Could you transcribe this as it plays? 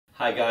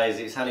Hi guys,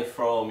 it's Hanny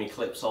from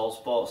Eclipse All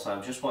Sports.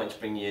 I'm just wanting to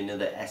bring you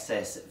another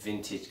SS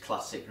Vintage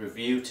Classic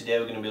review. Today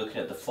we're going to be looking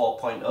at the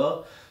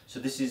 4.0. So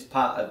this is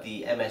part of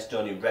the MS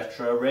Dhoni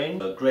Retro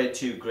range, a Grade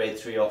 2, Grade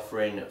 3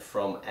 offering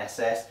from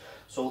SS.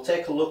 So we'll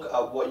take a look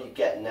at what you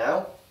get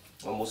now,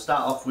 and we'll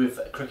start off with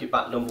cricket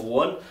bat number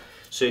 1.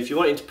 So if you're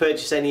wanting to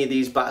purchase any of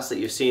these bats that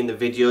you've seen in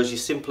the videos, you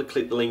simply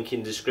click the link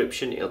in the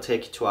description. It'll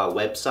take you to our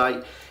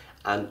website,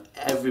 and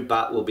every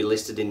bat will be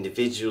listed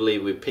individually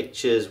with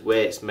pictures,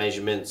 weights,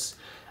 measurements,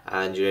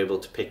 and you're able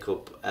to pick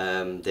up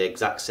the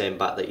exact same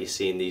bat that you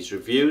see in these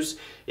reviews.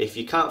 If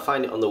you can't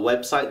find it on the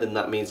website, then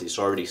that means it's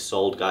already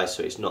sold, guys,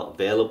 so it's not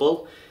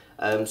available.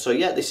 So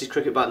yeah, this is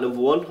cricket bat number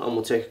 1, and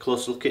we'll take a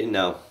close look at it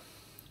now.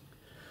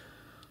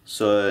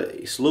 So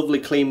it's lovely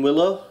clean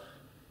willow,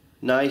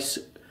 nice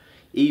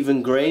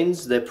even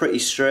grains, they're pretty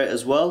straight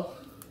as well.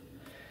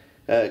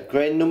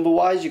 Grain number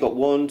wise, you've got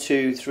 1,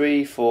 2,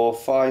 3, 4,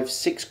 5,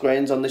 6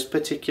 grains on this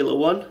particular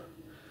one,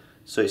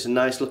 so it's a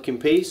nice looking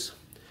piece.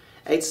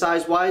 Edge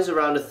size wise,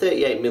 around a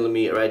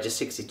 38mm edge, a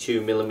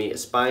 62mm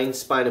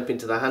spine up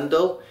into the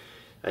handle,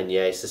 and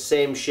yeah, it's the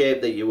same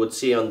shape that you would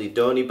see on the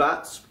Dhoni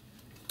bats.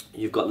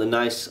 You've got the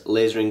nice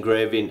laser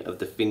engraving of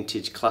the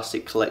Vintage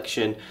Classic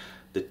collection,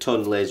 the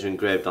ton laser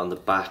engraved on the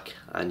back,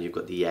 and you've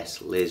got the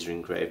yes laser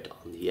engraved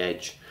on the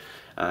edge,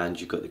 and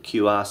you've got the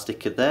QR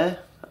sticker there,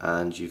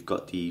 and you've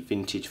got the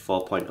Vintage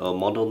 4.0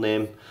 model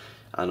name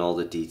and all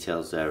the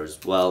details there as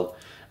well.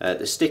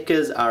 The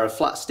stickers are a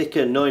flat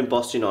sticker, no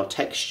embossing or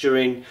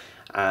texturing,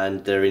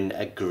 and they're in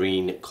a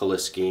green colour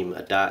scheme,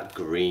 a dark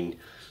green.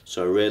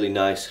 So a really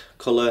nice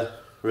colour,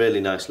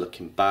 really nice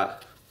looking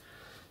bat,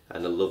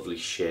 and a lovely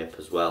shape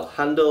as well.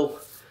 Handle,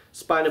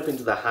 spine up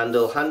into the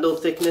handle. Handle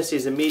thickness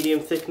is a medium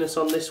thickness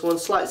on this one,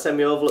 slight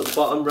semi-oval at the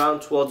bottom,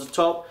 round towards the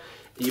top.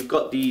 You've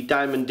got the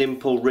diamond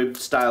dimple ribbed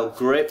style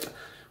grip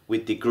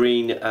with the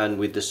green and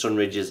with the sun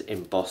ridges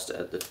embossed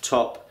at the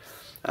top.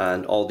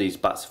 And all these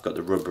bats have got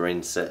the rubber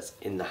inserts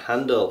in the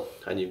handle,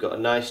 and you've got a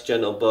nice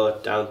gentle bow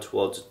down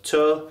towards the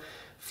toe,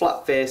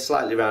 flat face,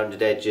 slightly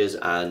rounded edges,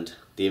 and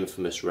the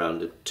infamous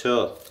rounded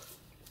toe.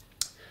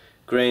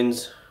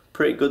 Grains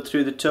pretty good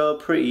through the toe,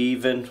 pretty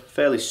even,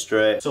 fairly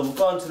straight. So we'll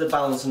go on to the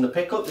balance and the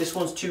pickup. This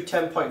one's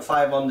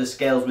 210.5 on the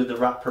scales with the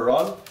wrapper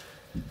on,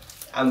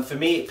 and for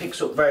me it picks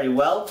up very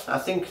well. I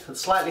think a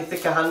slightly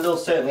thicker handle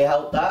certainly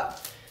helped that.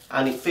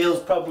 And it feels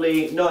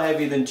probably no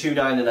heavier than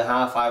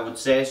 2.9.5, I would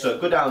say, so a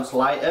good ounce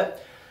lighter.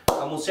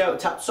 And we'll see how it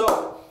taps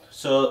up.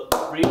 So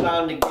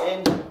rebound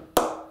again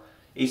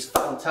is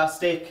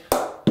fantastic.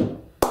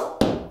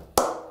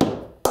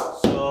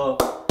 So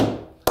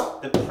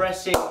the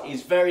pressing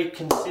is very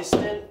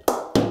consistent,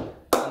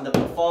 and the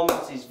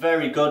performance is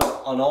very good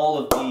on all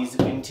of these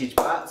vintage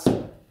bats.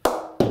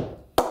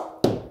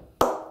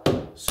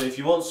 So if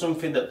you want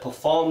something that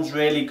performs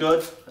really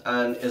good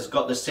and has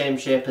got the same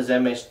shape as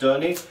MS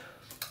Dhoni,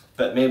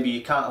 but maybe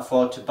you can't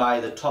afford to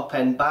buy the top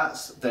end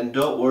bats, then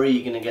don't worry,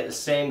 you're going to get the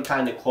same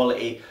kind of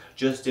quality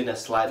just in a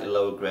slightly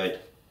lower grade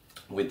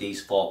with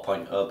these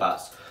 4.0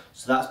 bats.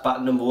 So that's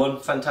bat number 1,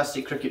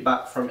 fantastic cricket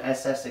bat from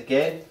SS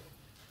again.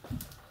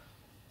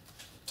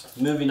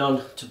 Moving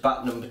on to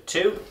bat number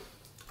 2.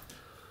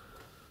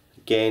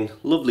 Again,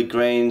 lovely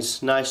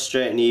grains, nice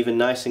straight and even,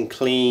 nice and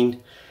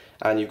clean,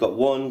 and you've got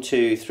 1,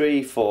 2,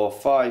 3, 4,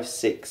 5,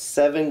 6,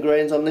 7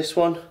 grains on this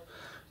one.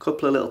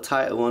 Couple of little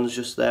tighter ones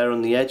just there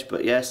on the edge,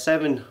 but yeah,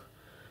 7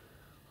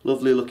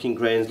 lovely looking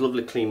grains,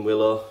 lovely clean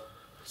willow.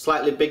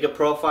 Slightly bigger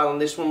profile on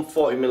this one,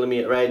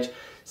 40mm edge,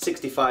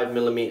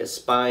 65mm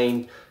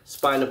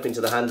spine up into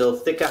the handle,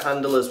 thicker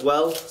handle as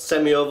well,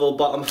 semi-oval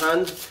bottom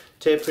hand,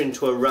 tapering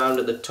to a round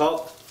at the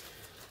top.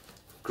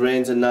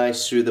 Grains are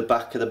nice through the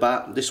back of the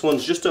bat. This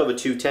one's just over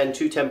 210,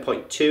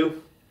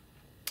 210.2.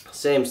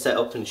 Same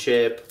setup and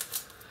shape.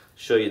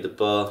 Show you the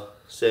bow,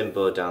 same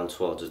bow down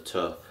towards the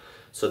toe.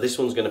 So this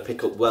one's going to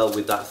pick up well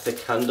with that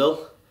thick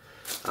handle,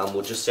 and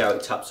we'll just see how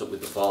it taps up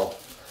with the ball.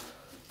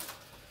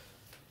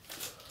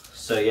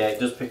 So yeah, it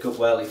does pick up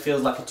well. It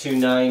feels like a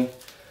 2.9,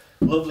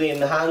 lovely in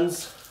the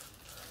hands.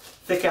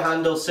 Thicker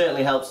handle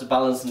certainly helps the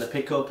balance and the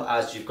pickup,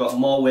 as you've got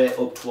more weight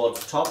up towards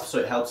the top, so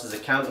it helps as a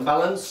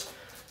counterbalance.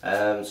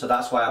 So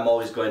that's why I'm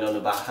always going on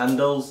about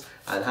handles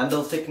and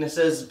handle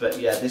thicknesses, but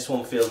yeah, this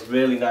one feels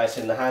really nice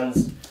in the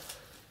hands,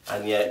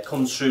 and yeah, it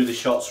comes through the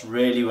shots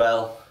really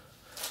well.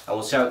 And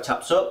we'll see how it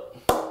taps up.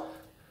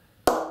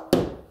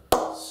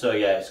 So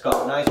yeah, it's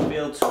got a nice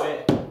feel to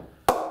it,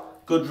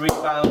 good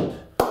rebound.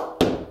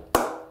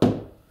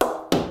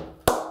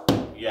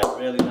 Yeah,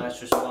 really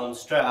nice response,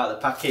 straight out of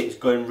the packet, it's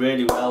going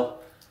really well.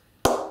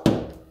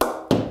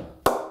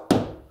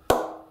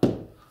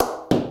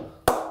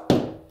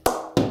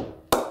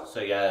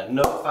 So yeah,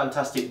 another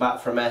fantastic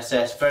bat from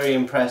SS, very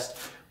impressed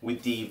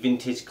with the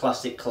Vintage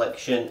Classic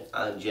collection,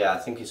 and yeah, I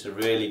think it's a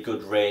really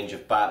good range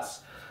of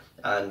bats,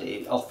 and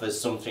it offers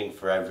something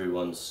for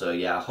everyone. So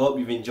yeah, I hope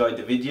you've enjoyed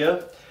the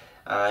video.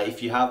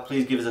 If you have,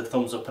 please give us a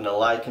thumbs up and a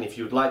like, and if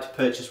you would like to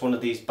purchase one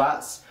of these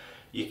bats,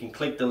 you can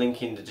click the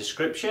link in the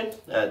description.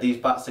 These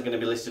bats are going to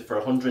be listed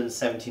for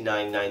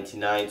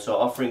 $179.99, so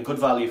offering good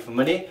value for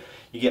money.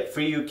 You get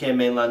free UK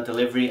mainland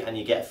delivery and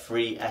you get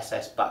free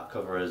SS back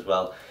cover as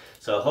well.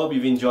 So I hope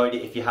you've enjoyed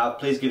it. If you have,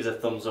 please give us a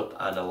thumbs up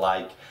and a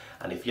like.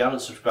 And if you haven't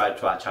subscribed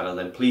to our channel,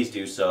 then please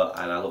do so,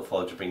 and I look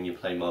forward to bringing you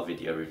plenty more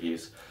video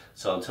reviews.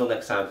 So until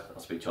next time,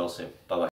 I'll speak to you all soon. Bye bye.